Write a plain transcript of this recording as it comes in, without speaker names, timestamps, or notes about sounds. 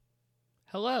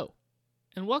Hello,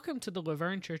 and welcome to the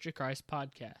Laverne Church of Christ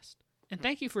podcast, and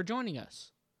thank you for joining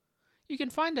us. You can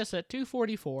find us at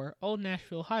 244 Old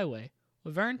Nashville Highway,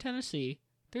 Laverne, Tennessee,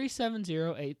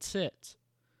 37086.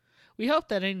 We hope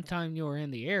that anytime you are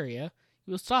in the area,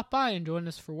 you will stop by and join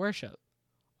us for worship.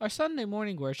 Our Sunday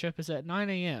morning worship is at 9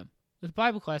 a.m., with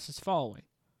Bible classes following.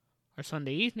 Our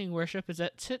Sunday evening worship is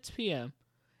at 6 p.m.,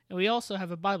 and we also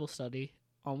have a Bible study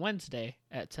on Wednesday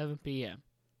at 7 p.m.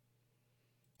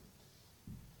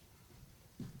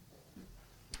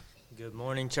 Good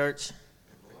morning, church.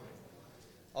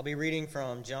 I'll be reading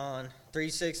from John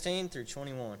 3:16 through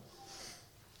 21.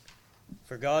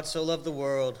 For God so loved the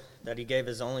world that he gave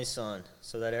his only Son,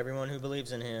 so that everyone who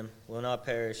believes in him will not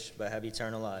perish but have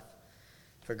eternal life.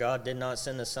 For God did not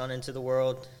send the Son into the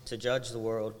world to judge the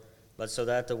world, but so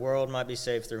that the world might be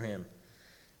saved through him.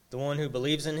 The one who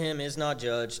believes in him is not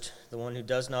judged. The one who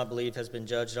does not believe has been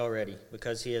judged already,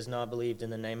 because he has not believed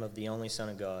in the name of the only Son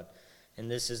of God.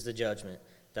 And this is the judgment,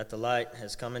 that the light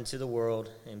has come into the world,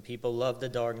 and people love the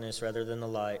darkness rather than the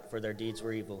light, for their deeds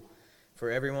were evil. For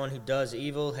everyone who does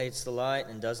evil hates the light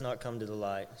and does not come to the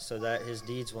light, so that his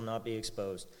deeds will not be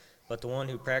exposed. But the one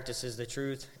who practices the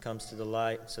truth comes to the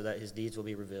light, so that his deeds will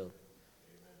be revealed.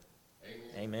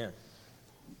 Amen.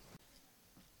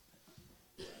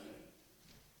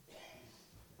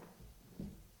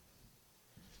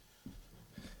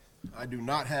 I do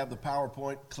not have the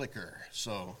PowerPoint clicker,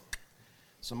 so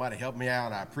somebody help me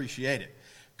out. I appreciate it.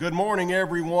 Good morning,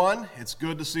 everyone. It's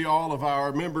good to see all of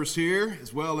our members here,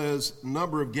 as well as a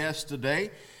number of guests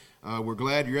today. We're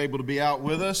glad you're able to be out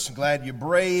with us. Glad you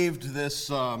braved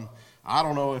this. I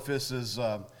don't know if this is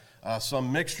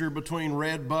some mixture between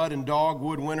redbud and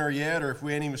dogwood winter yet, or if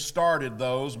we ain't even started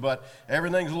those, but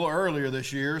everything's a little earlier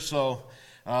this year, so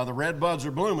the redbuds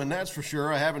are blooming, that's for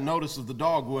sure. I haven't noticed if the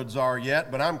dogwoods are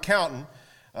yet, but I'm counting.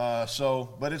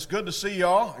 But it's good to see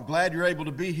y'all. I'm glad you're able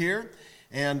to be here.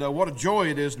 And what a joy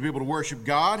it is to be able to worship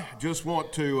God. Just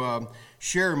want to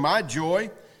share my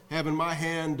joy, having my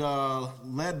hand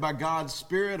led by God's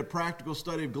Spirit, a practical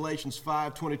study of Galatians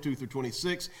 5:22 through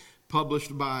 26,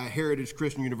 published by Heritage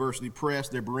Christian University Press,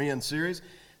 their Berean series.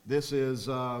 This is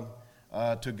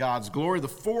to God's glory, the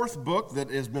fourth book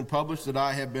that has been published that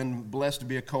I have been blessed to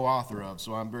be a co-author of,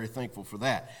 so I'm very thankful for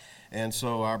that. And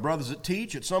so our brothers that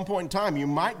teach, at some point in time, you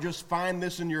might just find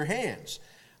this in your hands,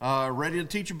 ready to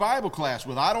teach a Bible class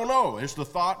with. I don't know. It's the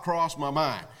thought crossed my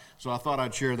mind, so I thought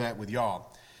I'd share that with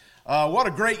y'all. What a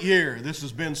great year this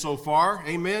has been so far.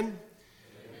 Amen?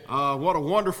 What a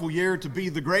wonderful year to be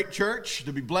the great church,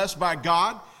 to be blessed by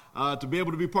God, to be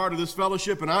able to be part of this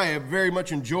fellowship, and I have very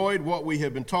much enjoyed what we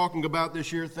have been talking about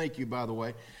this year. Thank you, by the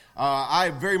way. I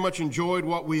have very much enjoyed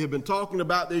what we have been talking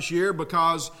about this year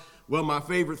because, well, my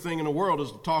favorite thing in the world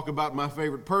is to talk about my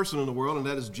favorite person in the world, and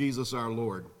that is Jesus our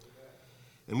Lord.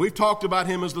 And we've talked about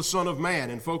him as the Son of Man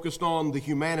and focused on the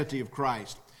humanity of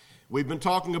Christ. We've been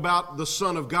talking about the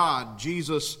Son of God,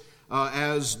 Jesus,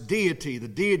 as deity, the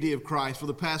deity of Christ, for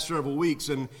the past several weeks.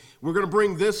 And we're going to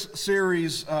bring this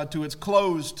series to its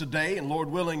close today, and Lord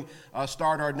willing,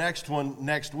 start our next one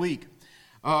next week.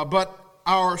 But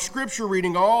our scripture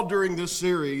reading all during this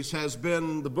series has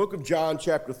been the book of John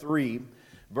chapter 3,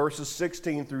 verses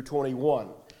 16 through 21.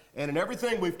 And in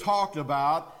everything we've talked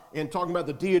about, in talking about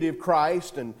the deity of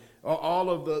Christ and all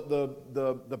of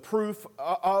the proof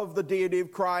of the deity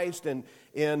of Christ, and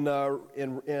in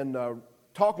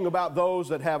talking about those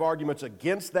that have arguments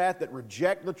against that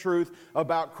reject the truth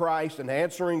about Christ and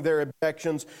answering their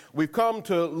objections, we've come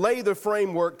to lay the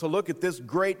framework to look at this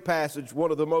great passage,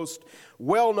 one of the most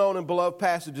well-known and beloved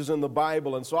passages in the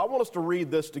Bible. And so I want us to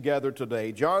read this together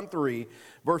today. John 3,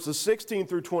 verses 16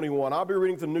 through 21. I'll be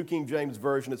reading from the New King James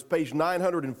Version. It's page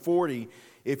 940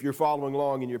 if you're following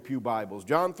along in your pew Bibles.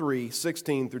 John 3,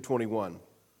 16 through 21.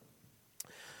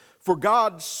 For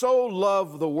God so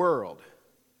loved the world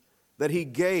that he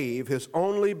gave his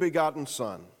only begotten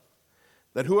Son,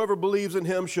 that whoever believes in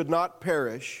him should not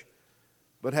perish,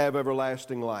 but have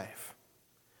everlasting life.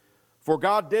 For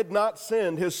God did not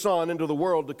send his Son into the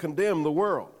world to condemn the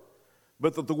world,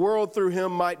 but that the world through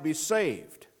him might be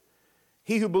saved.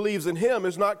 He who believes in him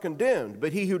is not condemned,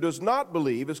 but he who does not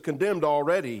believe is condemned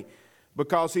already,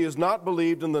 because he has not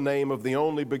believed in the name of the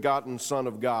only begotten Son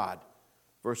of God.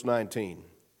 Verse 19.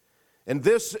 And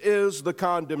this is the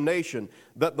condemnation,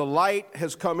 that the light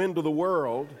has come into the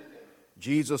world.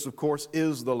 Jesus, of course,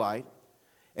 is the light.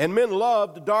 And men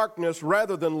loved darkness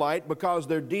rather than light because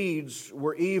their deeds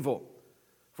were evil.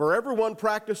 For everyone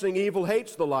practicing evil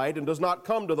hates the light and does not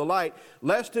come to the light,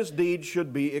 lest his deeds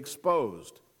should be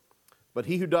exposed. But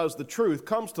he who does the truth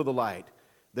comes to the light,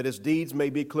 that his deeds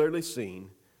may be clearly seen,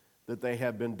 that they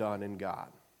have been done in God.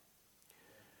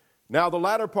 Now, the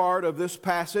latter part of this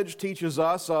passage teaches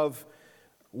us of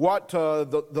what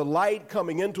the light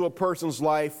coming into a person's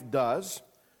life does.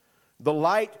 The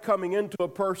light coming into a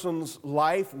person's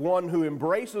life, one who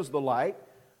embraces the light,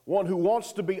 one who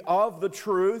wants to be of the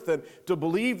truth and to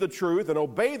believe the truth and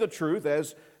obey the truth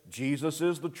as Jesus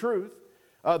is the truth.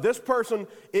 This person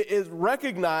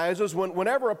recognizes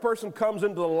whenever a person comes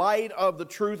into the light of the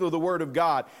truth of the Word of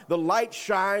God, the light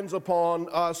shines upon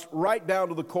us right down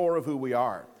to the core of who we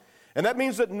are. And that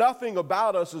means that nothing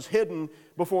about us is hidden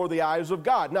before the eyes of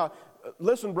God. Now,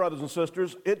 listen, brothers and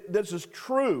sisters, this is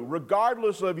true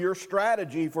regardless of your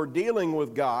strategy for dealing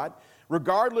with God,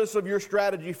 regardless of your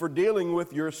strategy for dealing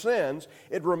with your sins.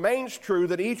 It remains true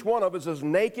that each one of us is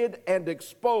naked and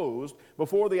exposed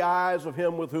before the eyes of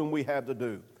Him with whom we have to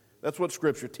do. That's what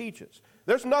Scripture teaches.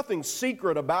 There's nothing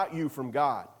secret about you from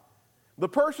God. The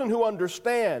person who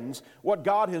understands what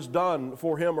God has done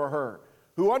for him or her,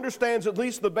 who understands at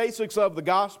least the basics of the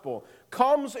gospel,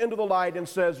 comes into the light and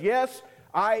says, yes,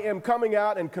 I am coming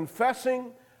out and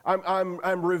confessing,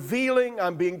 I'm revealing,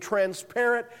 I'm being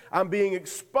transparent, I'm being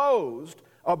exposed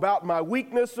about my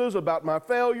weaknesses, about my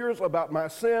failures, about my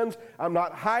sins. I'm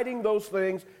not hiding those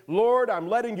things. Lord, I'm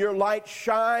letting your light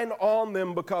shine on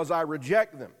them because I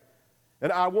reject them.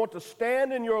 And I want to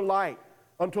stand in your light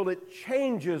until it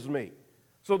changes me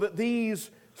so that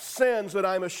these sins that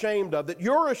I'm ashamed of, that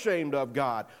you're ashamed of,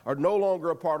 God, are no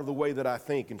longer a part of the way that I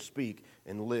think and speak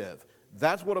and live.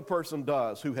 That's what a person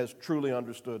does who has truly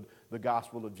understood the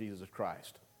gospel of Jesus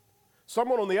Christ.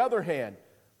 Someone, on the other hand,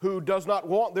 who does not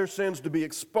want their sins to be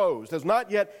exposed, has not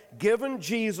yet given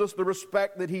Jesus the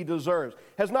respect that he deserves,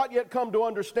 has not yet come to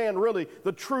understand really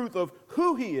the truth of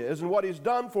who he is and what he's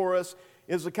done for us,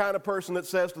 is the kind of person that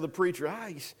says to the preacher,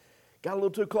 he's got a little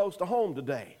too close to home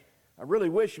today. I really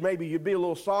wish maybe you'd be a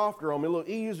little softer on me, a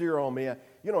little easier on me.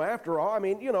 After all,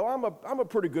 I'm a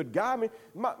pretty good guy. I mean,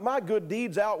 my good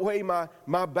deeds outweigh my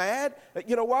bad.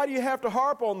 Why do you have to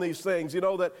harp on these things?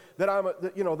 That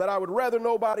I would rather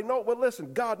nobody know. Well,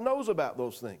 listen, God knows about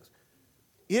those things.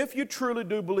 If you truly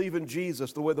do believe in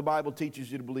Jesus, the way the Bible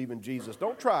teaches you to believe in Jesus,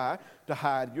 don't try to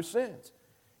hide your sins.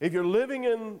 If you're living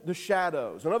in the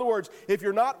shadows, in other words, if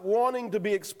you're not wanting to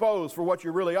be exposed for what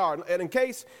you really are, and in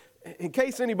case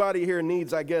anybody here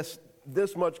needs, I guess,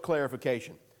 this much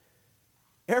clarification,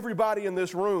 everybody in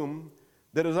this room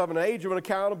that is of an age of an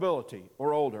accountability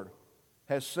or older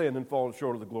has sinned and fallen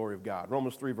short of the glory of God.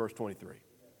 Romans 3, verse 23.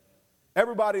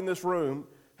 Everybody in this room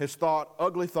has thought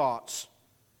ugly thoughts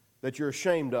that you're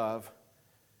ashamed of,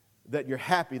 that you're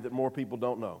happy that more people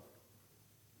don't know.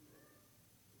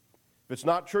 If it's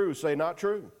not true, say not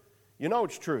true. You know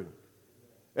it's true.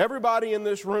 Everybody in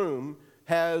this room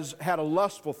has had a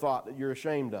lustful thought that you're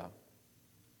ashamed of.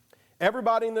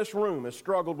 Everybody in this room has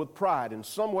struggled with pride in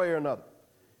some way or another.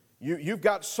 You've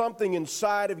got something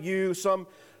inside of you, some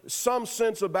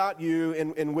sense about you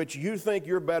in which you think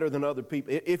you're better than other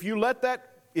people. If you let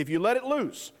it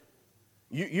loose,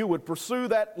 you would pursue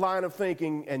that line of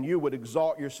thinking and you would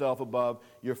exalt yourself above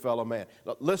your fellow man.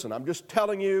 Listen, I'm just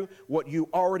telling you what you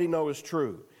already know is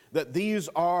true, that these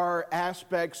are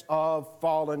aspects of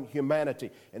fallen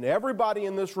humanity. And everybody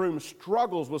in this room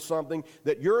struggles with something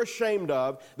that you're ashamed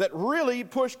of, that really,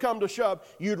 push come to shove,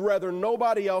 you'd rather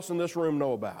nobody else in this room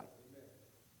know about.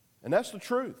 And that's the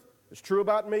truth. It's true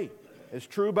about me. It's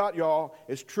true about y'all.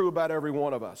 It's true about every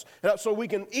one of us. And so we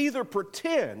can either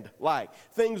pretend like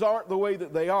things aren't the way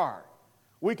that they are.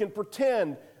 We can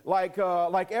pretend like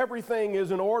everything is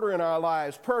in order in our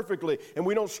lives perfectly, and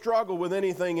we don't struggle with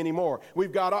anything anymore.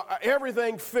 We've got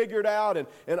everything figured out,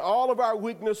 and all of our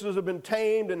weaknesses have been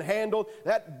tamed and handled.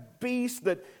 That beast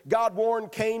that God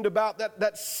warned Cain about,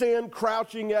 that sin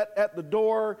crouching at the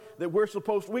door that we're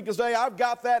supposed to, we can say, I've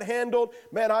got that handled.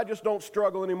 Man, I just don't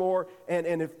struggle anymore.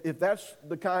 And if that's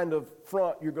the kind of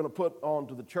front you're going to put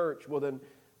onto the church, well then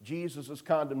Jesus'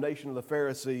 condemnation of the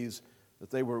Pharisees, that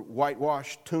they were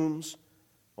whitewashed tombs.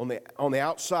 On the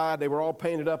outside, they were all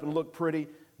painted up and looked pretty,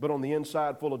 but on the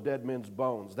inside, full of dead men's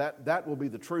bones. That will be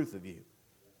the truth of you.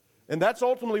 And that's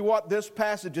ultimately what this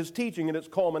passage is teaching in its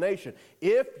culmination.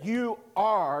 If you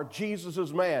are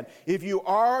Jesus' man, if you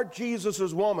are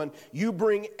Jesus' woman, you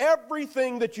bring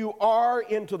everything that you are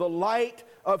into the light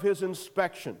of His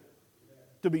inspection.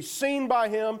 To be seen by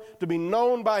Him, to be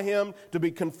known by Him, to be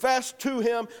confessed to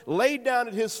Him, laid down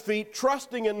at His feet,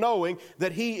 trusting and knowing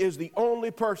that He is the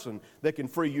only person that can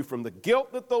free you from the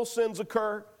guilt that those sins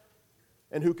occur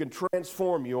and who can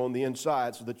transform you on the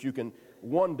inside so that you can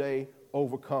one day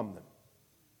overcome them.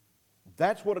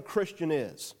 That's what a Christian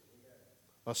is.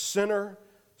 A sinner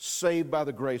saved by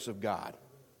the grace of God.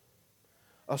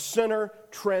 A sinner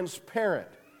transparent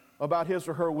about his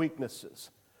or her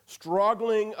weaknesses,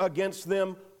 struggling against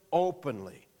them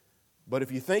openly. But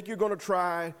if you think you're going to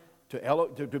try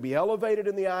to be elevated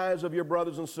in the eyes of your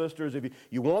brothers and sisters, if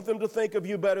you want them to think of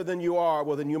you better than you are,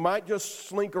 well, then you might just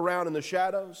slink around in the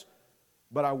shadows.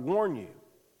 But I warn you,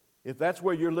 if that's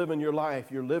where you're living your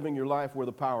life where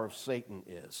the power of Satan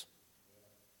is.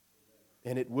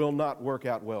 And it will not work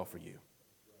out well for you.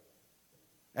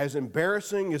 As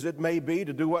embarrassing as it may be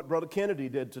to do what Brother Kennedy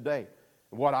did today,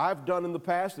 what I've done in the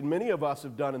past, and many of us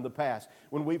have done in the past,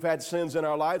 when we've had sins in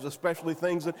our lives, especially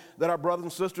things that our brothers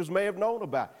and sisters may have known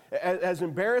about. As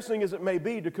embarrassing as it may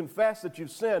be to confess that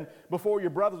you've sinned before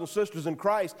your brothers and sisters in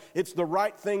Christ, it's the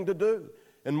right thing to do.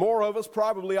 And more of us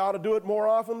probably ought to do it more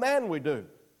often than we do,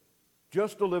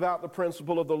 just to live out the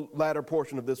principle of the latter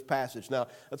portion of this passage. Now,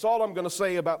 that's all I'm going to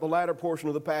say about the latter portion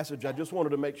of the passage. I just wanted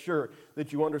to make sure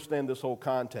that you understand this whole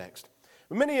context.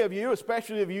 Many of you,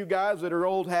 especially of you guys that are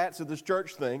old hats at this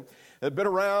church thing, have been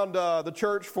around the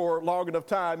church for long enough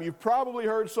time, you've probably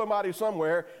heard somebody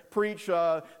somewhere preach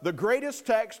the greatest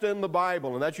text in the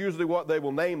Bible, and that's usually what they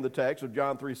will name the text of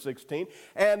John 3:16.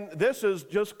 And this is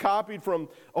just copied from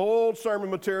old sermon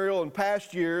material in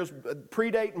past years,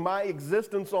 predating my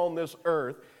existence on this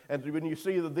earth. And when you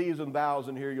see the these and thous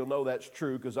in here, you'll know that's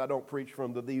true, because I don't preach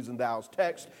from the these and thous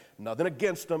text. Nothing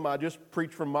against them, I just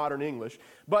preach from modern English.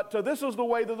 But this is the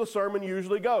way that the sermon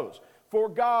usually goes. For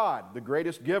God, the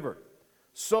greatest giver,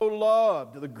 so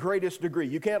loved the greatest degree.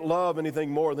 You can't love anything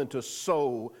more than to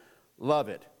so love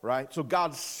it, right? So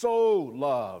God so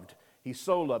loved, He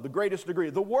so loved the greatest degree.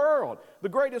 The world, the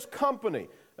greatest company,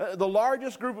 the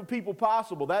largest group of people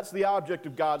possible. That's the object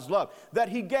of God's love. That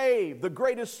He gave the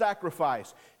greatest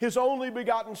sacrifice, His only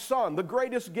begotten Son, the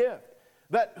greatest gift.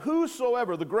 That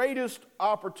whosoever, the greatest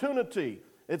opportunity,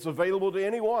 it's available to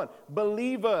anyone,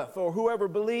 believeth, or whoever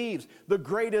believes, the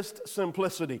greatest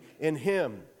simplicity in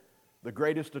Him, the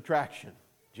greatest attraction.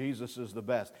 Jesus is the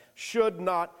best. Should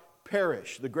not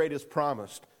perish, the greatest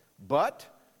promised, but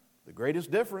the greatest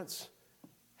difference,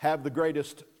 have the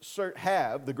greatest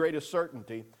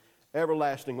certainty,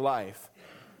 everlasting life,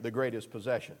 the greatest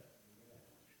possession.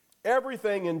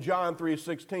 Everything in John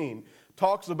 3:16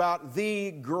 talks about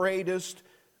the greatest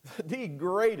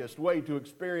way to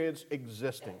experience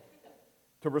existing,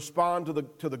 to respond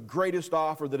to the greatest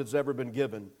offer that has ever been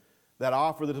given, that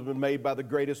offer that has been made by the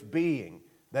greatest being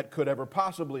that could ever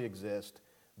possibly exist.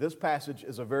 This passage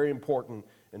is a very important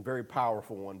and very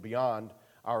powerful one, beyond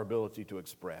our ability to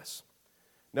express.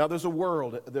 Now, there's a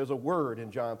word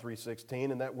in John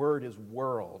 3:16, and that word is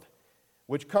world,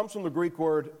 which comes from the Greek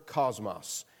word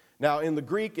cosmos. Now, in the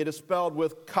Greek, it is spelled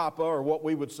with kappa, or what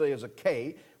we would say is a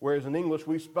K, whereas in English,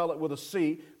 we spell it with a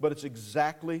C, but it's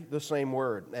exactly the same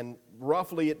word, and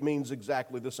roughly it means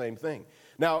exactly the same thing.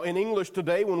 Now, in English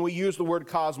today, when we use the word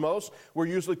cosmos, we're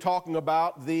usually talking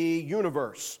about the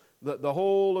universe, the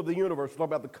whole of the universe. We're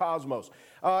talking about the cosmos.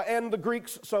 And the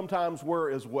Greeks sometimes were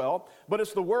as well, but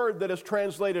it's the word that is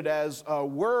translated as a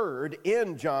word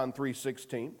in John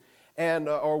 3:16,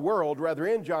 or world, rather,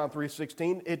 in John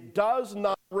 3:16. It does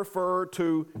not refer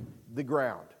to the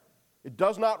ground. It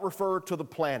does not refer to the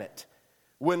planet.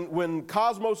 When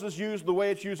cosmos is used the way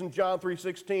it's used in John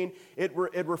 3:16, it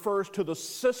refers to the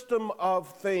system of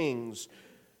things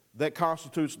that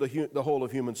constitutes the whole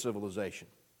of human civilization.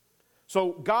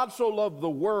 So God so loved the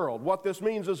world. What this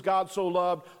means is God so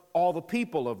loved all the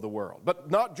people of the world.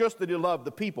 But not just that He loved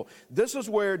the people. This is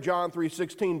where John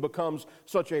 3:16 becomes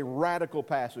such a radical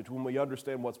passage when we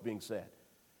understand what's being said.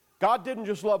 God didn't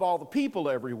just love all the people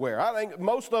everywhere. I think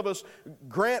most of us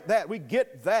grant that. We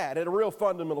get that in a real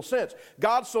fundamental sense.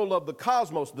 God so loved the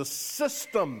cosmos, the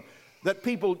system that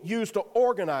people use to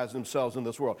organize themselves in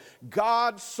this world.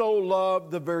 God so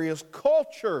loved the various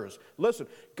cultures. Listen,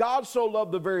 God so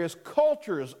loved the various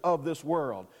cultures of this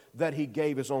world that He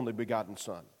gave His only begotten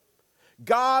Son.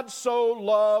 God so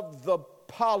loved the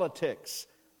politics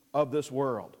of this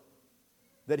world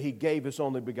that He gave His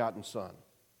only begotten Son.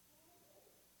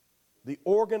 The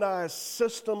organized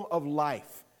system of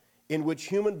life in which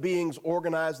human beings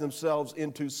organize themselves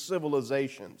into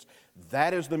civilizations.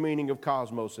 That is the meaning of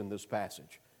cosmos in this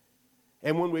passage.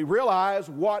 And when we realize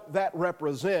what that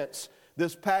represents,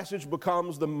 this passage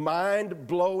becomes the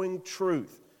mind-blowing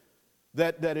truth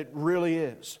that it really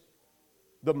is.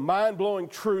 The mind-blowing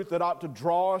truth that ought to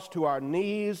draw us to our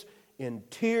knees in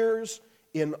tears,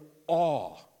 in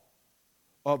awe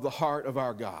of the heart of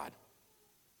our God.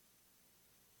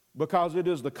 Because it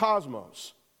is the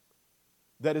cosmos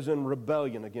that is in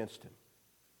rebellion against Him.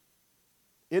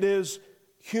 It is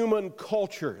human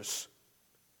cultures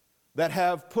that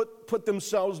have put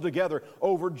themselves together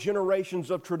over generations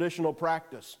of traditional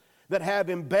practice, that have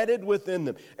embedded within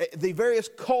them the various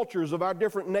cultures of our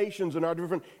different nations and our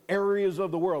different areas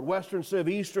of the world, Western Civ,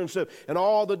 Eastern Civ, and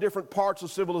all the different parts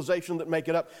of civilization that make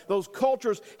it up. Those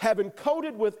cultures have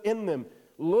encoded within them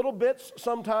little bits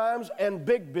sometimes and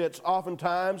big bits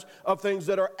oftentimes of things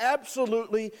that are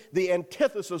absolutely the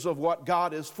antithesis of what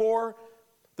God is for,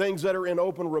 things that are in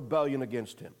open rebellion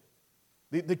against Him.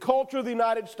 The culture of the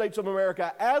United States of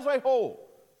America as a whole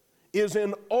is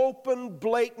in open,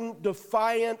 blatant,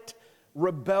 defiant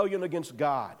rebellion against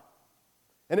God.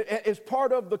 And it's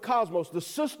part of the cosmos, the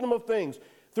system of things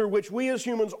through which we as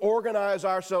humans organize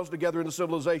ourselves together into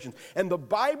civilizations. And the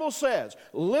Bible says,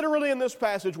 literally in this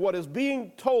passage, what is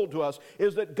being told to us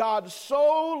is that God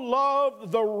so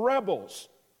loved the rebels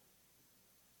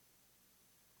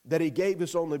that He gave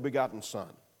His only begotten Son,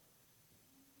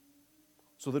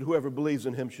 so that whoever believes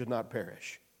in Him should not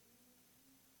perish.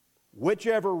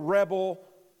 Whichever rebel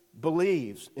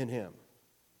believes in Him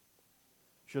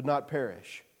should not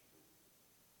perish,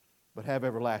 but have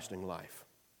everlasting life.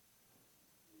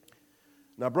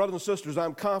 Now, brothers and sisters,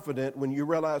 I'm confident when you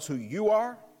realize who you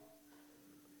are,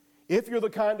 if you're the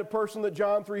kind of person that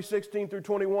John 3:16 through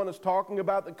 21 is talking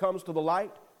about that comes to the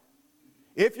light,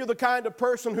 if you're the kind of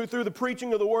person who through the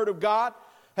preaching of the Word of God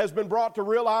has been brought to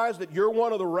realize that you're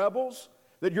one of the rebels,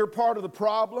 that you're part of the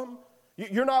problem,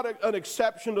 you're not an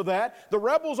exception to that. The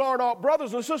rebels aren't all,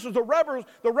 brothers and sisters, the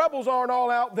rebels aren't all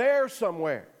out there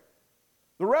somewhere.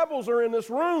 The rebels are in this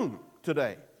room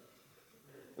today.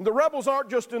 And the rebels aren't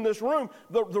just in this room.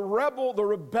 The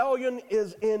rebellion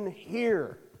is in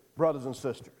here, brothers and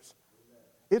sisters.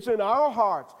 It's in our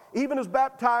hearts. Even as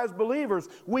baptized believers,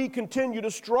 we continue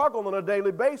to struggle on a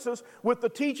daily basis with the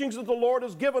teachings that the Lord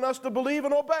has given us to believe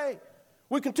and obey.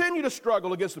 We continue to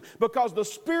struggle against them because the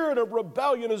spirit of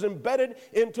rebellion is embedded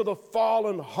into the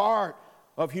fallen heart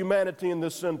of humanity in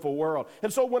this sinful world.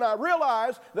 And so when I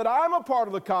realize that I'm a part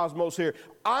of the cosmos here,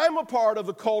 I'm a part of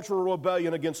the cultural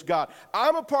rebellion against God,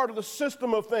 I'm a part of the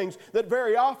system of things that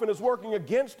very often is working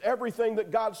against everything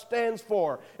that God stands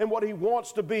for and what He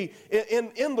wants to be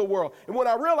in the world. And when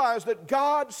I realize that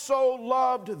God so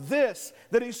loved this,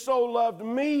 that He so loved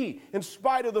me, in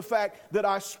spite of the fact that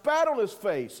I spat on His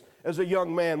face as a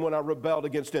young man when I rebelled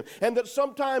against Him. And that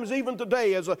sometimes even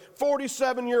today as a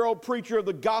 47-year-old preacher of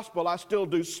the gospel, I still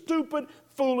do stupid,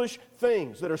 foolish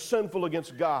things that are sinful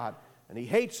against God. And He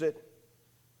hates it,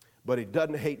 but He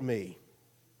doesn't hate me.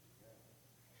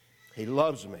 He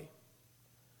loves me.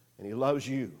 And He loves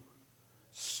you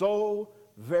so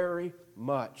very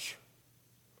much.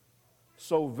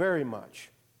 So very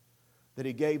much that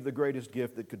He gave the greatest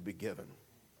gift that could be given.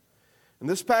 And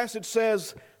this passage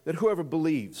says that whoever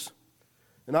believes,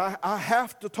 and I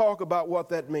have to talk about what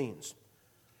that means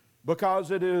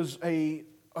because it is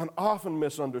an often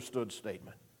misunderstood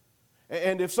statement.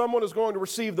 And if someone is going to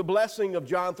receive the blessing of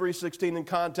John 3:16 in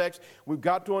context, we've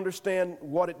got to understand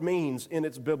what it means in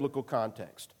its biblical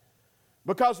context.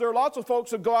 Because there are lots of folks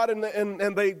that go out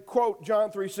and they quote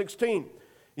John 3:16.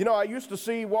 You know, I used to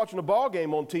see, watching a ball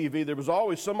game on TV, there was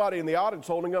always somebody in the audience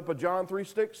holding up a John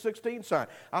 3:16 sign.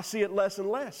 I see it less and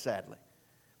less, sadly,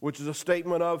 which is a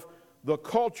statement of the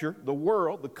culture, the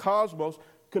world, the cosmos,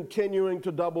 continuing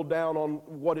to double down on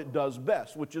what it does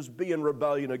best, which is be in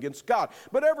rebellion against God.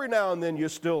 But every now and then you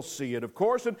still see it, of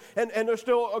course, and there's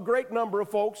still a great number of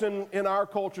folks in our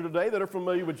culture today that are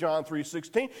familiar with John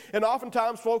 3:16, and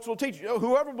oftentimes folks will teach,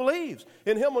 whoever believes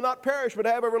in Him will not perish but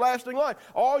have everlasting life.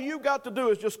 All you've got to do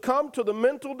is just come to the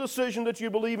mental decision that you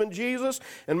believe in Jesus,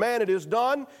 and man, it is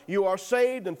done. You are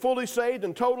saved and fully saved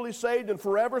and totally saved and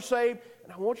forever saved.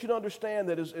 And I want you to understand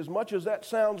that as much as that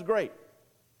sounds great,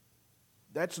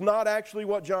 that's not actually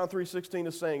what John 3:16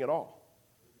 is saying at all.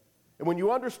 And when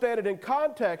you understand it in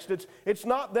context, it's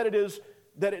not that it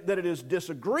is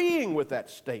disagreeing with that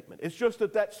statement. It's just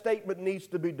that statement needs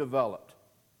to be developed.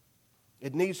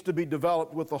 It needs to be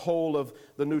developed with the whole of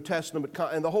the New Testament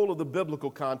and the whole of the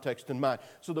biblical context in mind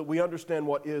so that we understand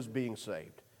what is being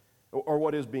saved, or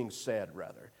what is being said,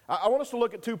 rather. I want us to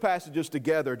look at two passages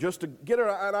together just to get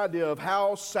an idea of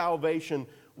how salvation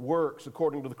works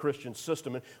according to the Christian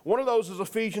system. And one of those is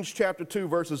Ephesians chapter 2,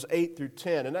 verses 8 through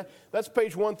 10. And that's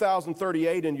page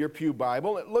 1038 in your pew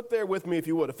Bible. Look there with me if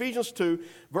you would. Ephesians 2,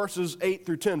 verses 8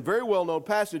 through 10. Very well-known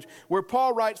passage where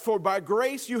Paul writes, "For by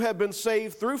grace you have been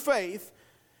saved through faith,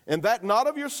 and that not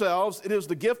of yourselves, it is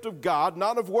the gift of God,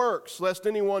 not of works, lest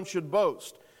anyone should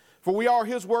boast. For we are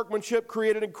His workmanship,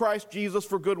 created in Christ Jesus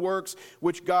for good works,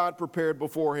 which God prepared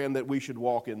beforehand that we should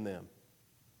walk in them."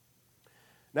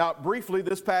 Now, briefly,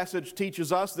 this passage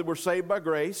teaches us that we're saved by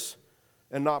grace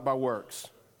and not by works.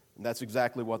 And that's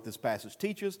exactly what this passage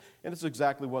teaches, and it's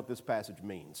exactly what this passage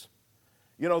means.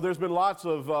 You know, there's been lots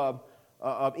of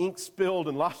ink spilled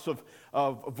and lots of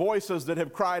voices that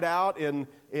have cried out in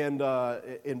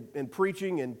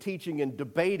preaching and teaching and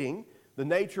debating the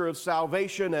nature of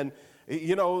salvation. And,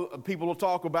 you know, people will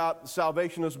talk about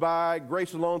salvation is by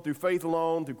grace alone, through faith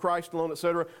alone, through Christ alone,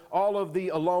 etc. All of the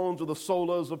alones or the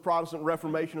solas of Protestant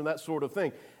Reformation and that sort of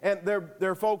thing. And there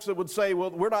are folks that would say, well,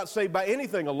 we're not saved by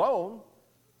anything alone.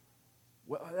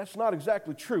 Well, that's not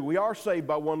exactly true. We are saved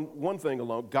by one thing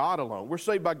alone, God alone. We're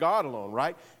saved by God alone,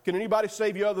 right? Can anybody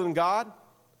save you other than God?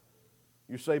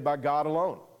 You're saved by God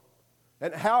alone.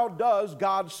 And how does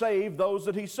God save those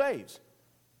that He saves?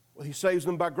 Well, He saves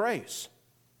them by grace.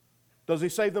 Does He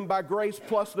save them by grace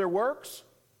plus their works?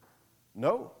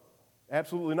 No,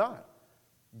 absolutely not.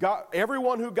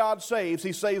 Everyone who God saves,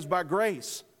 He saves by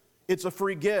grace. It's a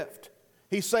free gift.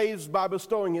 He saves by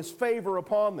bestowing His favor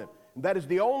upon them. And that is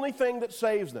the only thing that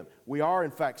saves them. We are,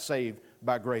 in fact, saved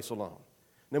by grace alone.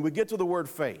 Then we get to the word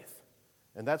faith,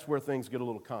 and that's where things get a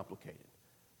little complicated.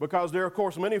 Because there are, of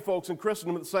course, many folks in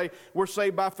Christendom that say we're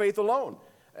saved by faith alone.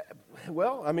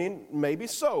 Well, I mean, maybe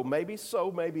so, maybe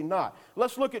not.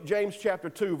 Let's look at James chapter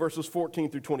 2, verses 14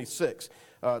 through 26.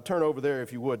 Turn over there,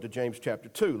 if you would, to James chapter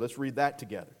 2. Let's read that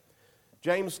together.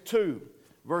 James 2,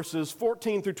 verses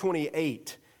 14 through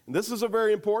 28. And this is a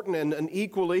very important and an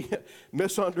equally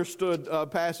misunderstood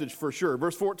passage for sure.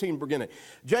 Verse 14 beginning.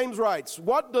 James writes,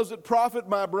 "What does it profit,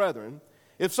 my brethren,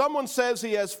 if someone says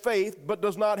he has faith but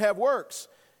does not have works?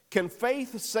 Can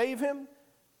faith save him?"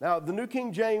 Now, the New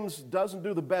King James doesn't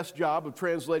do the best job of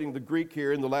translating the Greek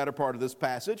here in the latter part of this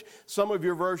passage. Some of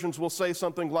your versions will say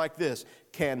something like this: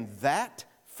 "Can that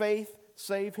faith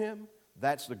save him?"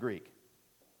 That's the Greek.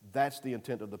 That's the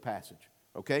intent of the passage.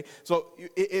 Okay? So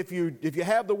if you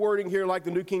have the wording here like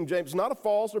the New King James, it's not a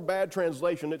false or bad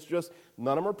translation. It's just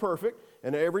none of them are perfect,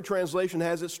 and every translation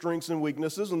has its strengths and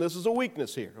weaknesses, and this is a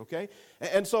weakness here. Okay?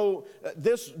 And so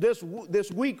this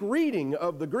weak reading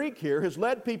of the Greek here has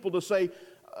led people to say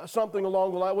something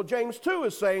along the line, well, James 2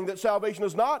 is saying that salvation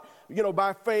is not,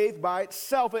 by faith, by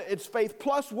itself. It's faith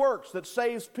plus works that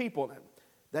saves people.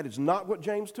 That is not what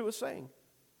James 2 is saying.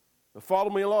 Now, follow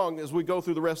me along as we go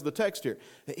through the rest of the text here.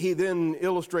 He then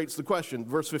illustrates the question,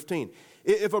 verse 15.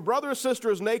 "If a brother or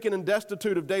sister is naked and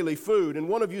destitute of daily food, and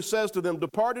one of you says to them,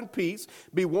 'Depart in peace,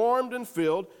 be warmed and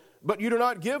filled,' but you do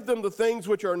not give them the things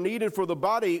which are needed for the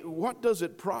body, what does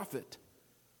it profit?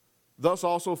 Thus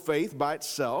also faith by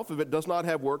itself, if it does not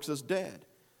have works, is dead.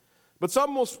 But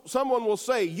someone will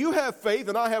say, 'You have faith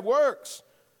and I have works.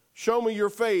 Show me your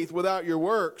faith without your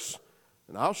works,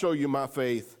 and I'll show you my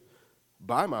faith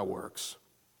by my works.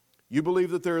 You believe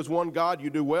that there is one God,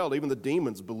 you do well. Even the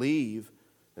demons believe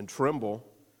and tremble.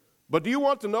 But do you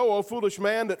want to know, O foolish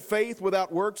man, that faith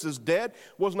without works is dead?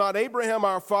 Was not Abraham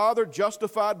our father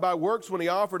justified by works when he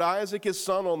offered Isaac his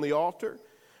son on the altar?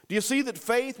 Do you see that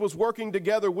faith was working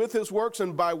together with his works,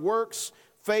 and by works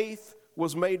faith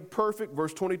was made perfect?'"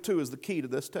 Verse 22 is the key to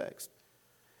this text.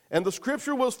 "And the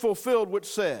scripture was fulfilled which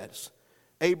says,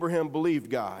 Abraham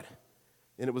believed God,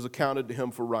 and it was accounted to him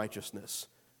for righteousness,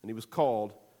 and he was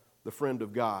called the friend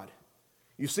of God.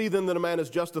 You see then that a man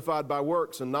is justified by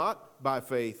works and not by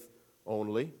faith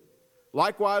only.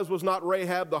 Likewise was not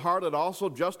Rahab the harlot also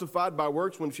justified by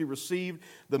works when she received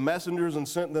the messengers and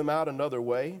sent them out another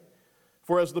way?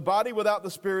 For as the body without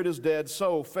the spirit is dead,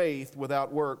 so faith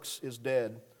without works is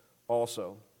dead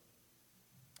also."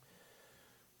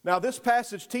 Now this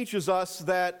passage teaches us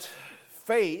that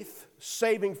faith,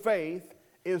 saving faith,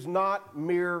 is not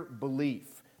mere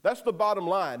belief. That's the bottom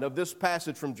line of this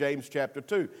passage from James chapter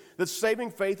 2. That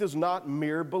saving faith is not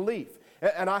mere belief.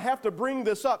 And I have to bring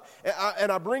this up,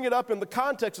 and I bring it up in the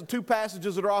context of two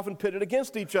passages that are often pitted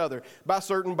against each other by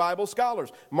certain Bible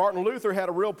scholars. Martin Luther had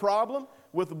a real problem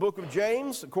with the book of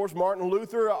James. Of course, Martin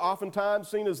Luther, oftentimes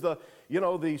seen as the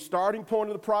starting point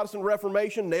of the Protestant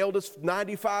Reformation, nailed his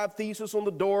 95 thesis on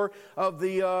the door of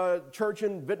the church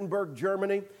in Wittenberg,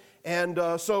 Germany. And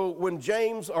so when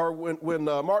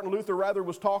Martin Luther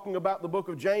was talking about the book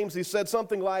of James, he said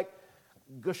something like,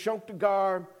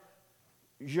 "Geschunktegar,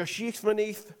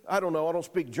 Geschichtvenith." I don't know, I don't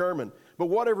speak German. But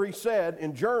whatever he said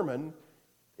in German,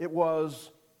 it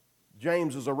was,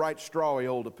 James is a right strawy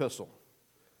old epistle.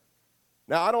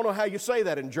 Now, I don't know how you say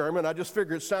that in German. I just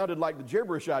figured it sounded like the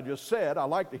gibberish I just said. I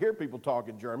like to hear people talk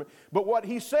in German. But what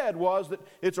he said was that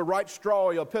it's a right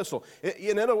strawy epistle.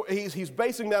 He's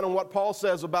basing that on what Paul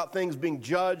says about things being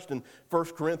judged in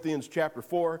 1 Corinthians chapter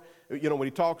 4. When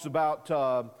he talks about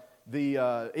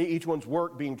each one's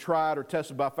work being tried or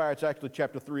tested by fire. It's actually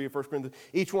chapter 3 of 1 Corinthians.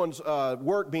 Each one's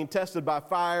work being tested by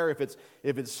fire. If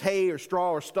it's hay or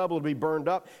straw or stubble, to be burned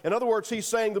up. In other words, he's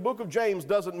saying the book of James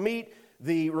doesn't meet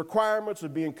the requirements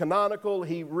of being canonical.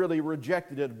 He really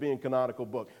rejected it as being a canonical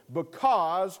book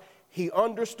because he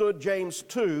understood James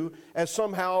 2 as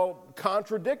somehow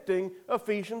contradicting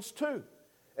Ephesians 2.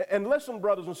 And listen,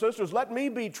 brothers and sisters, let me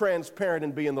be transparent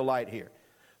and be in the light here.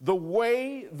 The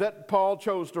way that Paul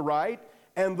chose to write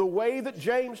and the way that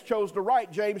James chose to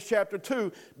write, James chapter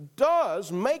 2,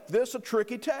 does make this a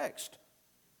tricky text.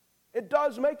 It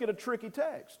does make it a tricky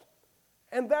text.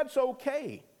 And that's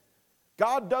okay.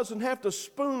 God doesn't have to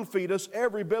spoon feed us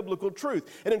every biblical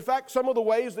truth. And in fact, some of the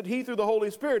ways that He, through the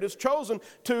Holy Spirit, has chosen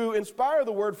to inspire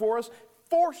the Word for us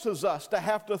forces us to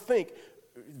have to think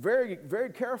very,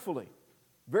 very carefully,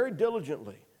 very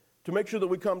diligently, to make sure that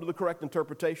we come to the correct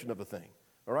interpretation of a thing.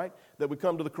 All right? That we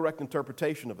come to the correct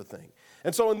interpretation of a thing.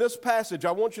 And so in this passage,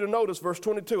 I want you to notice verse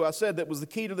 22. I said that was the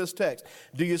key to this text.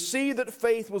 Do you see that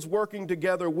faith was working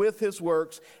together with His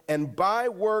works, and by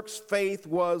works faith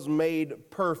was made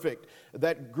perfect?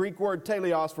 That Greek word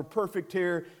teleos for perfect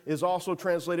here is also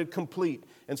translated complete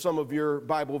in some of your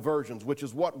Bible versions, which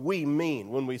is what we mean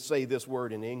when we say this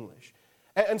word in English.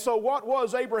 And so what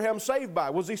was Abraham saved by?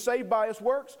 Was he saved by his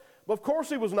works? Well, of course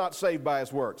he was not saved by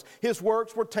his works. His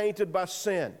works were tainted by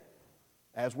sin,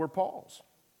 as were Paul's.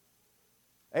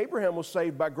 Abraham was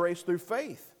saved by grace through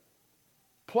faith,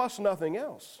 plus nothing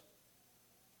else.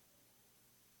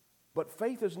 But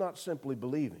faith is not simply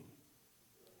believing.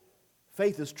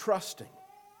 Faith is trusting.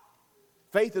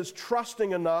 Faith is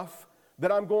trusting enough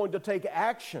that I'm going to take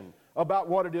action about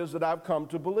what it is that I've come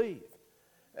to believe.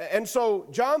 And so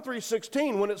John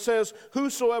 3:16, when it says,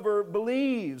 whosoever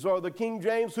believes, or the King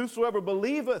James, whosoever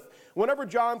believeth, whenever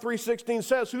John 3:16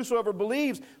 says, whosoever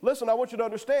believes, listen, I want you to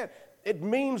understand, it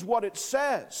means what it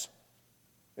says.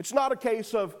 It's not a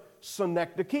case of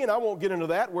synecdoche, and I won't get into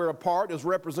that, where a part is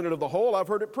representative of the whole. I've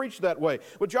heard it preached that way.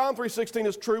 But John 3:16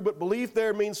 is true, but belief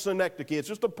there means synecdoche. It's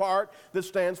just a part that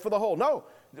stands for the whole. No,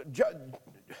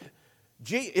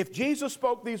 if Jesus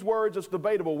spoke these words, it's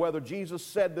debatable whether Jesus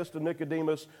said this to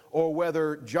Nicodemus or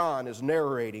whether John is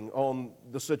narrating on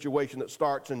the situation that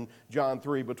starts in John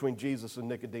 3 between Jesus and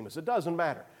Nicodemus. It doesn't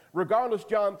matter. Regardless,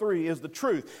 John 3 is the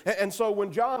truth. And so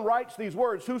when John writes these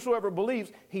words, whosoever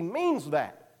believes, he means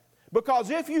that. Because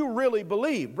if you really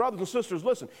believe, brothers and sisters,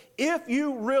 listen, if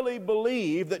you really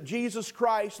believe that Jesus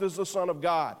Christ is the Son of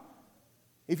God,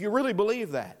 if you really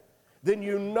believe that, then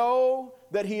you know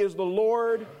that He is the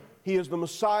Lord, He is the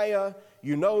Messiah,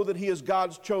 you know that He is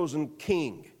God's chosen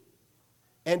King.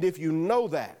 And if you know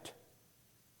that,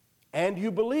 and you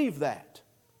believe that,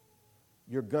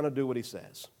 you're going to do what He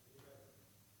says.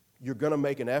 You're going to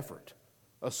make an effort,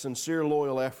 a sincere,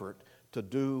 loyal effort to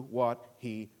do what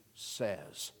He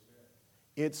says.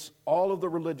 It's all of the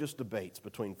religious debates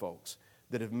between folks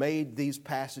that have made these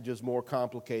passages more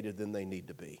complicated than they need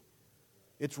to be.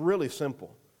 It's really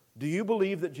simple. Do you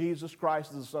believe that Jesus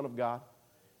Christ is the Son of God?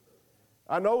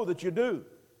 I know that you do.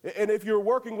 And if you're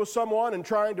working with someone and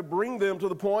trying to bring them to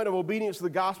the point of obedience to the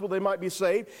gospel, they might be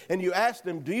saved, and you ask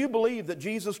them, do you believe that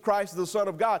Jesus Christ is the Son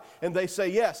of God? And they say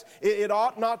yes. It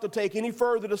ought not to take any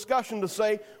further discussion to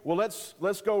say, well,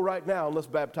 let's go right now and let's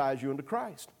baptize you into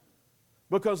Christ.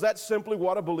 Because that's simply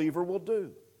what a believer will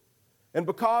do. And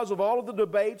because of all of the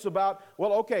debates about,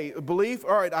 well, okay, belief,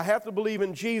 all right, I have to believe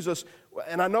in Jesus.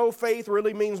 And I know faith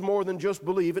really means more than just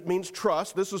believe. It means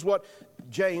trust. This is what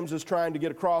James is trying to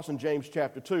get across in James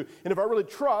chapter 2. And if I really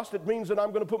trust, it means that I'm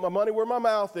going to put my money where my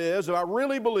mouth is. If I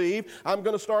really believe, I'm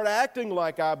going to start acting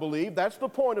like I believe. That's the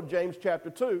point of James chapter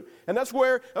 2. And that's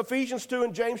where Ephesians 2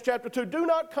 and James chapter 2 do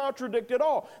not contradict at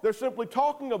all. They're simply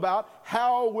talking about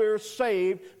how we're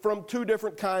saved from two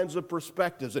different kinds of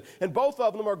perspectives. And both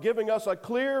of them are giving us a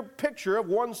clear picture of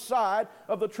one side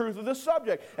of the truth of this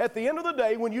subject. At the end of the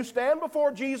day, when you stand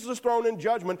before Jesus' throne in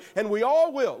judgment, and we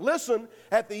all will, listen,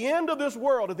 at the end of this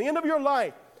world, at the end of your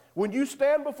life, when you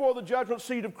stand before the judgment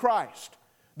seat of Christ,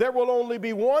 there will only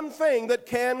be one thing that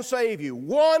can save you.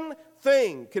 One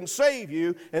thing can save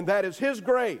you, and that is His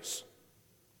grace.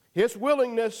 His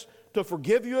willingness to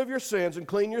forgive you of your sins and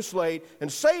clean your slate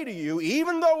and say to you,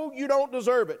 even though you don't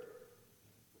deserve it,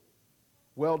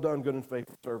 well done, good and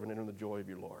faithful servant, enter the joy of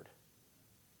your Lord.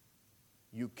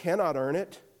 You cannot earn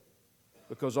it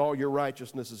because all your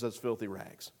righteousness is as filthy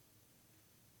rags.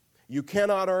 You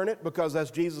cannot earn it because, as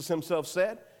Jesus Himself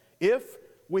said, if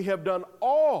we have done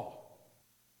all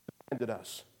that commanded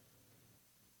us,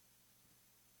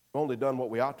 we've only done what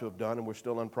we ought to have done, and we're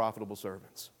still unprofitable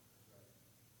servants.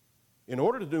 In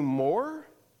order to do more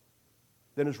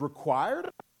than is required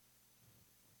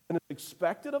and is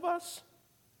expected of us,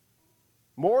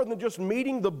 more than just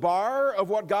meeting the bar of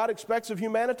what God expects of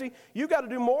humanity, you've got to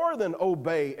do more than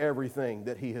obey everything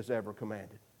that He has ever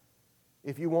commanded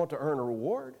if you want to earn a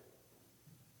reward.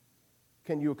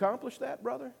 Can you accomplish that,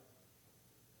 brother?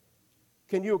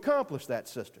 Can you accomplish that,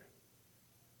 sister?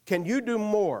 Can you do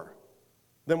more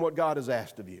than what God has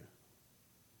asked of you?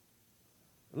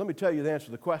 Let me tell you the answer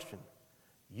to the question.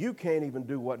 You can't even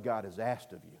do what God has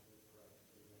asked of you.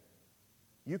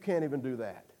 You can't even do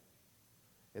that.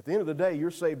 At the end of the day,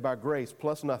 you're saved by grace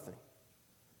plus nothing.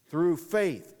 Through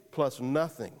faith plus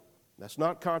nothing. That's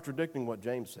not contradicting what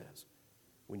James says.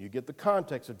 When you get the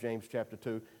context of James chapter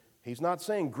 2, he's not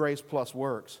saying grace plus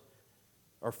works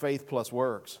or faith plus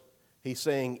works. He's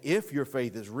saying if your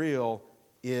faith is real,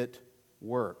 it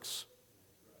works.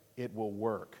 It will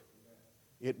work.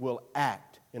 It will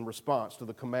act in response to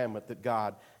the commandment that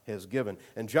God has given.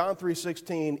 And John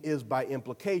 3:16 is by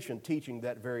implication teaching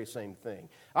that very same thing.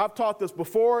 I've taught this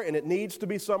before, and it needs to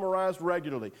be summarized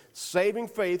regularly. Saving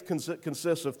faith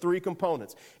consists of three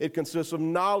components. It consists of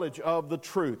knowledge of the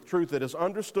truth that is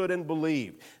understood and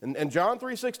believed. And John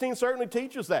 3:16 certainly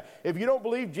teaches that. If you don't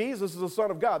believe Jesus is the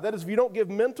Son of God, that is, if you don't give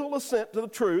mental assent to the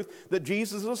truth that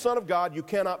Jesus is the Son of God, you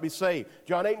cannot be saved.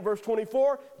 John 8 and verse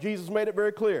 24, Jesus made it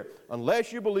very clear.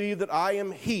 Unless you believe that I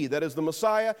am He, that is the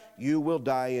Messiah, you will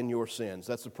die in your sins.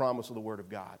 That's the promise of the Word of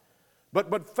God.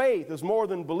 But faith is more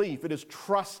than belief. It is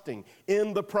trusting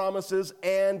in the promises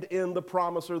and in the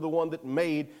promiser, the one that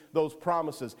made those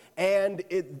promises. And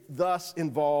it thus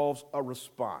involves a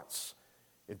response.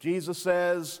 If Jesus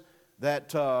says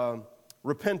that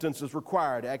repentance is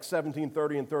required, Acts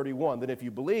 17:30 and 31, then if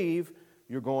you believe,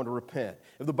 you're going to repent.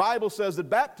 If the Bible says that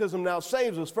baptism now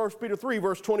saves us, 1 Peter 3,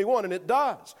 verse 21, and it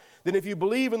does, then if you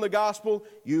believe in the gospel,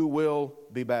 you will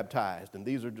be baptized. And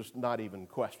these are just not even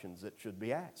questions that should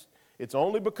be asked. It's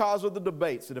only because of the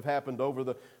debates that have happened over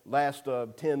the last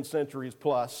 10 centuries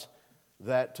plus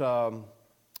that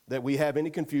we have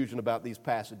any confusion about these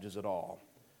passages at all.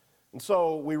 And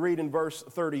so we read in verse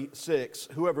 36,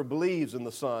 whoever believes in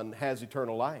the Son has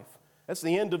eternal life. That's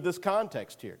the end of this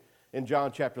context here in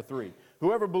John chapter 3.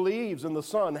 Whoever believes in the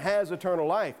Son has eternal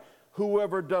life.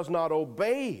 Whoever does not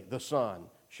obey the Son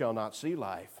shall not see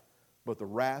life, but the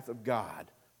wrath of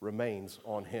God remains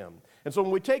on him. And so when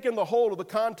we take in the whole of the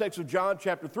context of John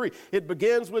chapter 3, it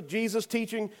begins with Jesus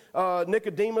teaching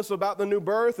Nicodemus about the new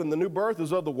birth, and the new birth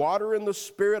is of the water and the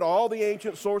Spirit. All the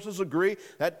ancient sources agree.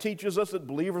 That teaches us that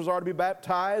believers are to be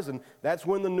baptized, and that's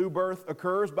when the new birth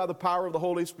occurs by the power of the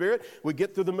Holy Spirit. We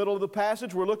get through the middle of the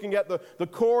passage. We're looking at the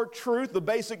core truth, the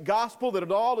basic gospel that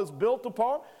it all is built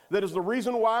upon. That is the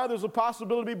reason why there's a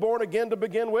possibility to be born again to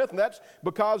begin with, and that's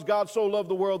because God so loved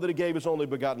the world that He gave His only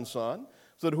begotten Son,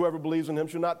 so that whoever believes in Him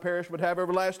shall not perish but have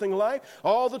everlasting life.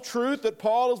 All the truth that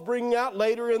Paul is bringing out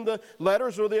later in the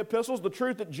letters or the epistles, the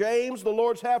truth that James, the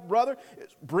Lord's half-brother,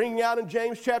 is bringing out in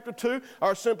James chapter 2,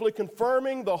 are simply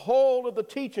confirming the whole of the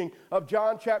teaching of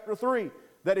John chapter 3.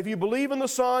 That if you believe in the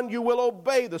Son, you will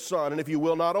obey the Son, and if you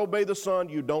will not obey the Son,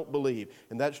 you don't believe.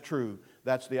 And that's true.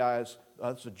 That's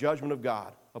the judgment of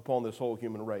God upon this whole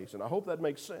human race. And I hope that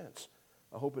makes sense.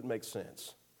 I hope it makes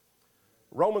sense.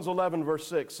 Romans 11 verse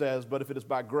 6 says, but if it is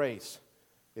by grace,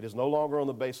 it is no longer on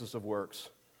the basis of works.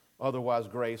 Otherwise,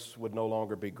 grace would no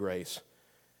longer be grace.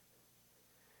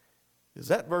 Is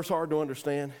that verse hard to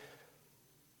understand?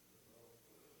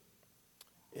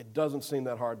 It doesn't seem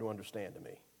that hard to understand to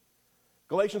me.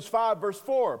 Galatians 5 verse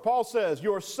 4, Paul says,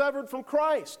 you are severed from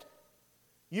Christ.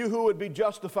 You who would be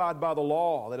justified by the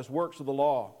law, that is works of the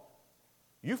law.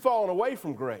 You've fallen away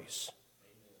from grace.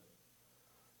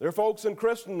 There are folks in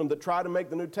Christendom that try to make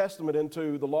the New Testament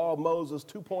into the law of Moses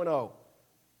 2.0.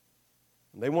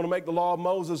 They want to make the law of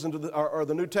Moses into or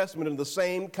the New Testament into the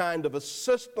same kind of a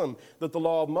system that the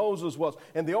law of Moses was.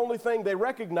 And the only thing they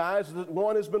recognize is that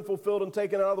one has been fulfilled and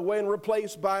taken out of the way and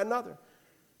replaced by another.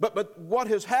 But what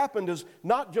has happened is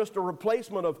not just a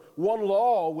replacement of one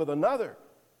law with another.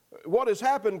 What has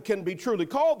happened can be truly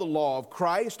called the law of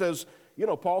Christ, as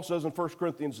Paul says in 1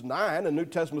 Corinthians 9, the New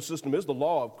Testament system is the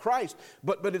law of Christ,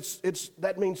 but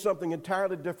that means something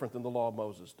entirely different than the law of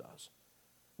Moses does.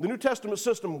 The New Testament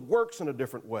system works in a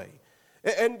different way.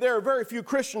 And there are very few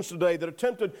Christians today that are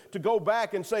tempted to go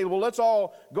back and say, well, let's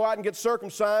all go out and get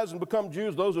circumcised and become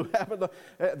Jews, those who happen,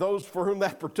 those for whom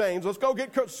that pertains. Let's go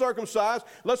get circumcised.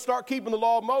 Let's start keeping the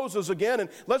law of Moses again. And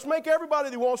let's make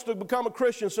everybody that wants to become a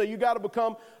Christian say, you got to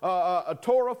become a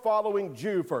Torah-following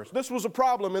Jew first. This was a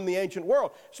problem in the ancient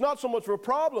world. It's not so much of a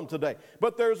problem today,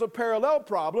 but there's a parallel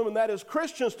problem, and that is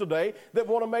Christians today that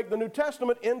want to make the New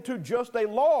Testament into just a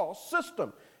law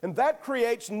system. And that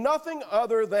creates nothing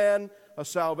other than a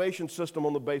salvation system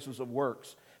on the basis of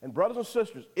works. And brothers and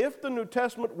sisters, if the New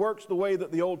Testament works the way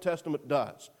that the Old Testament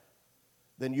does,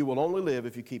 then you will only live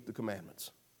if you keep the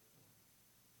commandments.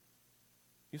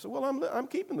 You say, well, I'm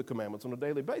keeping the commandments on a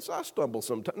daily basis. I stumble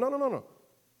sometimes. No.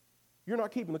 you're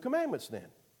not keeping the commandments then.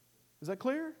 Is that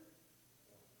clear?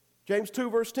 James 2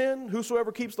 verse 10,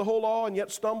 whosoever keeps the whole law and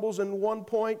yet stumbles in one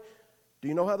point, do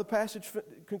you know how the passage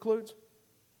concludes?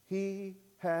 He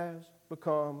has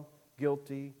become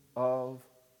guilty of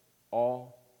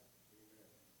all.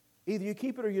 Either you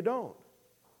keep it or you don't.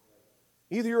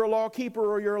 Either you're a law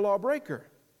keeper or you're a law breaker.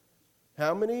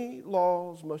 How many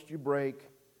laws must you break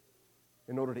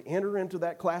in order to enter into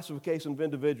that classification of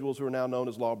individuals who are now known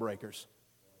as law breakers?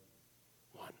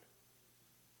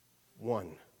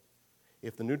 One.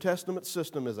 If the New Testament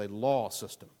system is a law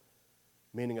system,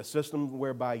 meaning a system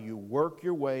whereby you work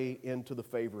your way into the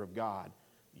favor of God,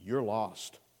 you're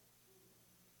lost.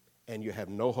 And you have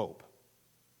no hope.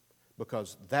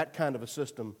 Because that kind of a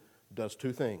system does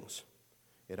two things.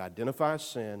 It identifies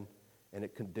sin and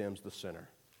it condemns the sinner.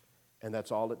 And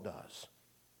that's all it does.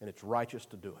 And it's righteous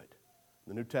to do it.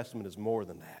 The New Testament is more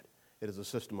than that. It is a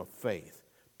system of faith.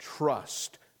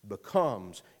 Trust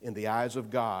becomes, in the eyes of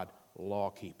God,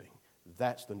 law-keeping.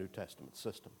 That's the New Testament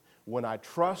system. When I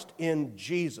trust in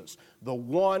Jesus, the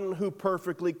one who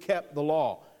perfectly kept the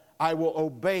law, I will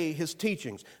obey his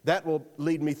teachings. That will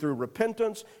lead me through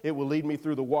repentance. It will lead me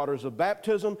through the waters of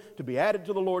baptism to be added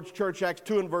to the Lord's church, Acts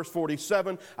 2 and verse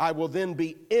 47. I will then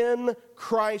be in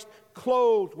Christ,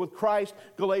 clothed with Christ,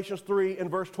 Galatians 3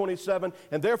 and verse 27.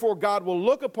 And therefore God will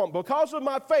look upon, because of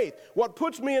my faith, what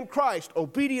puts me in Christ,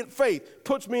 obedient faith,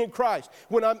 puts me in Christ.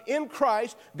 When I'm in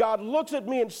Christ, God looks at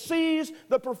me and sees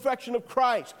the perfection of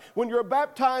Christ. When you're a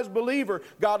baptized believer,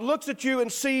 God looks at you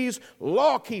and sees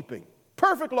law-keeping.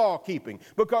 Perfect law-keeping,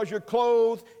 because you're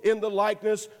clothed in the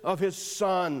likeness of his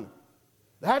Son.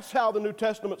 That's how the New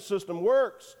Testament system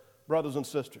works, brothers and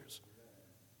sisters.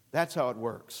 That's how it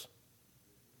works.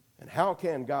 And how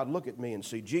can God look at me and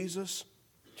see Jesus?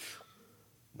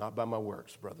 Not by my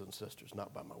works, brothers and sisters,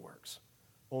 not by my works.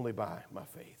 Only by my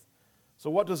faith. So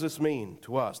what does this mean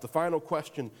to us? The final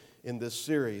question in this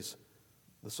series,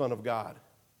 the Son of God.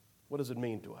 What does it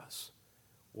mean to us?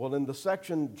 Well, in the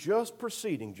section just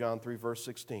preceding John 3, verse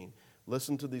 16,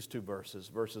 listen to these two verses,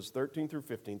 verses 13 through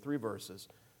 15, 3 verses.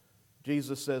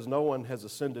 Jesus says, no one has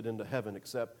ascended into heaven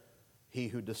except he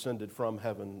who descended from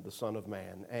heaven, the Son of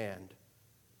Man. And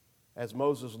as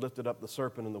Moses lifted up the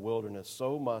serpent in the wilderness,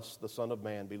 so must the Son of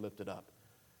Man be lifted up,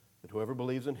 that whoever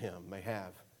believes in him may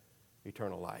have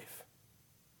eternal life.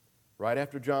 Right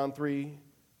after John 3,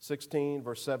 16,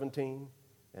 verse 17,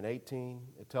 and 18,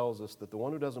 it tells us that the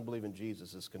one who doesn't believe in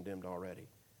Jesus is condemned already.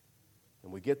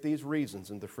 And we get these reasons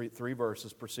in the 3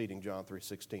 verses preceding John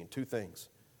 3:16. 2 things.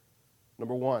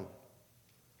 Number one,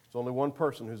 there's only one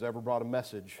person who's ever brought a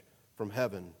message from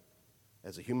heaven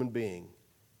as a human being.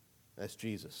 That's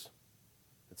Jesus.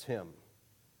 It's him.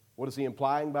 What is he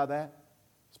implying by that?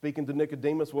 Speaking to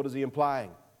Nicodemus, what is he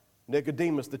implying?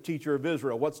 Nicodemus, the teacher of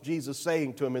Israel, what's Jesus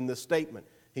saying to him in this statement?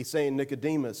 He's saying,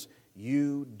 Nicodemus,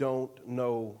 you don't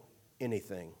know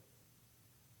anything.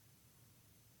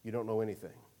 You don't know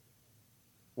anything.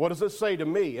 What does this say to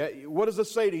me? What does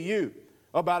this say to you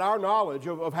about our knowledge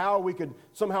of how we could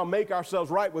somehow make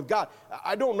ourselves right with God?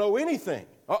 I don't know anything.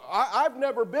 I've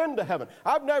never been to heaven.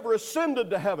 I've never ascended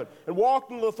to heaven and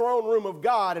walked into the throne room of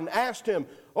God and asked him,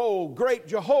 oh, great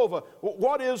Jehovah,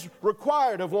 what is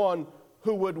required of one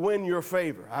who would win your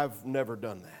favor? I've never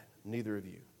done that. Neither of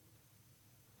you.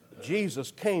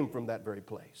 Jesus came from that very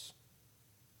place.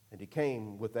 And he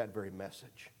came with that very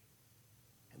message.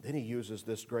 And then he uses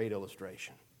this great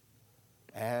illustration.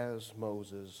 As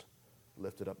Moses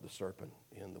lifted up the serpent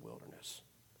in the wilderness.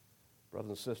 Brothers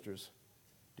and sisters,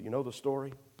 do you know the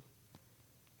story?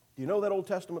 Do you know that Old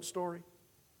Testament story?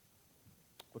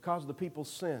 Because of the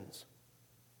people's sins,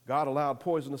 God allowed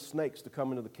poisonous snakes to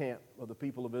come into the camp of the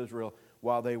people of Israel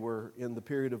while they were in the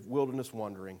period of wilderness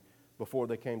wandering before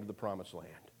they came to the promised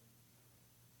land.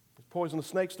 Poisonous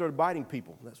snakes started biting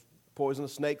people. That's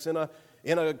poisonous snakes in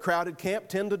a crowded camp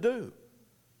tend to do.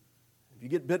 If you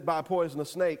get bit by a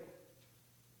poisonous snake,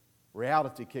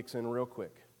 reality kicks in real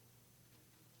quick.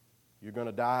 You're going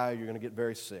to die, you're going to get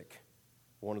very sick.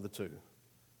 One of the two.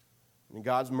 And in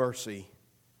God's mercy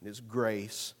and his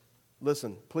grace,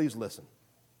 listen, please listen.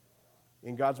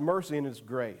 In God's mercy and his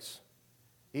grace,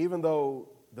 even though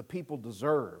the people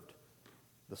deserved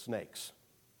the snakes,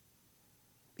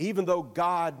 even though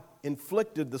God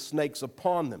inflicted the snakes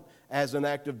upon them as an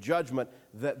act of judgment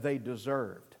that they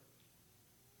deserved,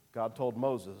 God told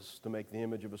Moses to make the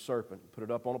image of a serpent, put it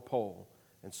up on a pole,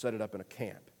 and set it up in a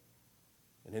camp.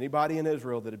 And anybody in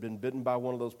Israel that had been bitten by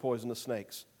one of those poisonous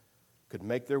snakes could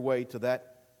make their way to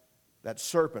that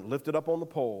serpent lifted up on the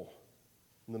pole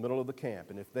in the middle of the camp.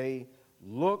 And if they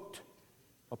looked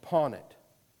upon it,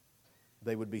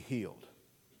 they would be healed.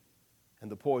 And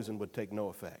the poison would take no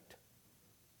effect.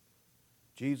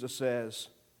 Jesus says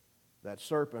that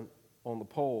serpent on the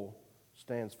pole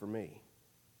stands for me.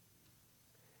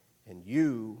 And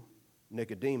you,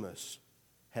 Nicodemus,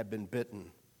 have been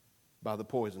bitten by the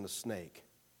poisonous snake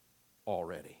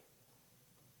already.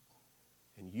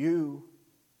 And you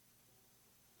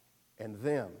and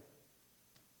them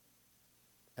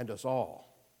and us all,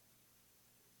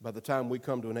 by the time we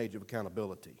come to an age of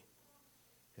accountability,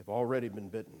 have already been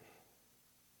bitten.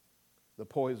 The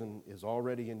poison is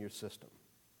already in your system.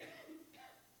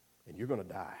 And you're going to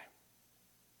die.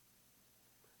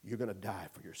 You're going to die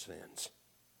for your sins.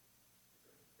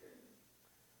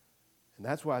 And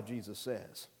that's why Jesus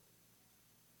says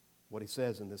what he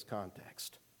says in this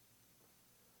context.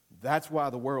 That's why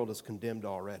the world is condemned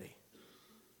already.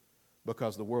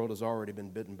 Because the world has already been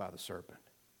bitten by the serpent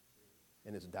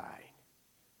and is dying.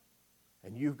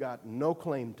 And you've got no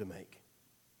claim to make.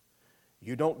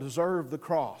 You don't deserve the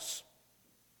cross.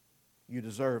 You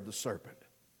deserve the serpent.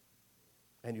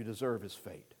 And you deserve his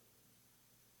fate.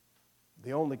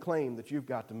 The only claim that you've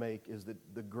got to make is that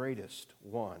the greatest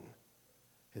one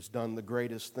has done the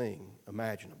greatest thing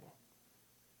imaginable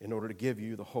in order to give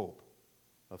you the hope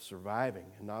of surviving,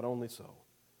 and not only so,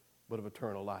 but of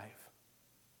eternal life.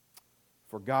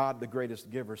 For God, the greatest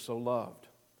giver, so loved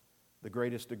the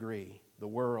greatest degree, the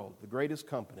world, the greatest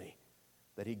company,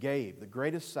 that he gave the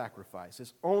greatest sacrifice,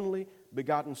 his only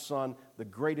begotten Son, the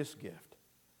greatest gift,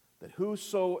 that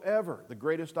whosoever, the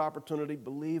greatest opportunity,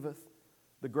 believeth,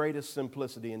 the greatest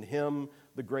simplicity in him,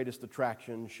 the greatest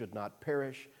attraction, should not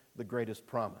perish, the greatest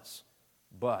promise,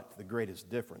 but the greatest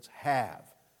difference,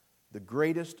 have the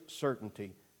greatest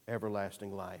certainty,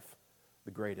 everlasting life,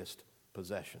 the greatest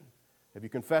possession. Have you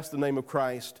confessed the name of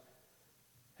Christ?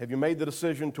 Have you made the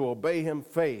decision to obey him?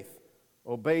 Faith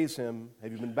obeys him.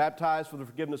 Have you been baptized for the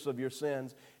forgiveness of your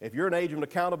sins? If you're in age of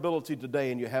accountability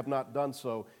today and you have not done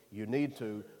so, you need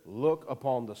to look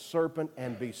upon the serpent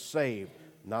and be saved.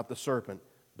 Not the serpent,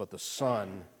 but the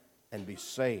Son, and be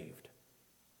saved.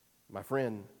 My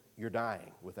friend, you're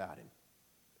dying without him,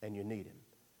 and you need him.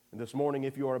 And this morning,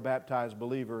 if you are a baptized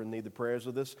believer and need the prayers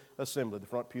of this assembly, the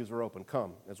front pews are open.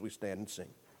 Come as we stand and sing.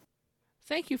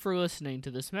 Thank you for listening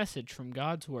to this message from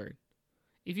God's Word.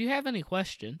 If you have any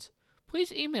questions,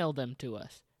 please email them to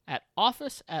us at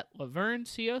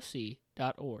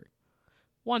office@lavergnecoc.org.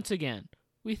 Once again,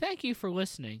 we thank you for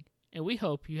listening, and we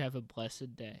hope you have a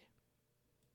blessed day.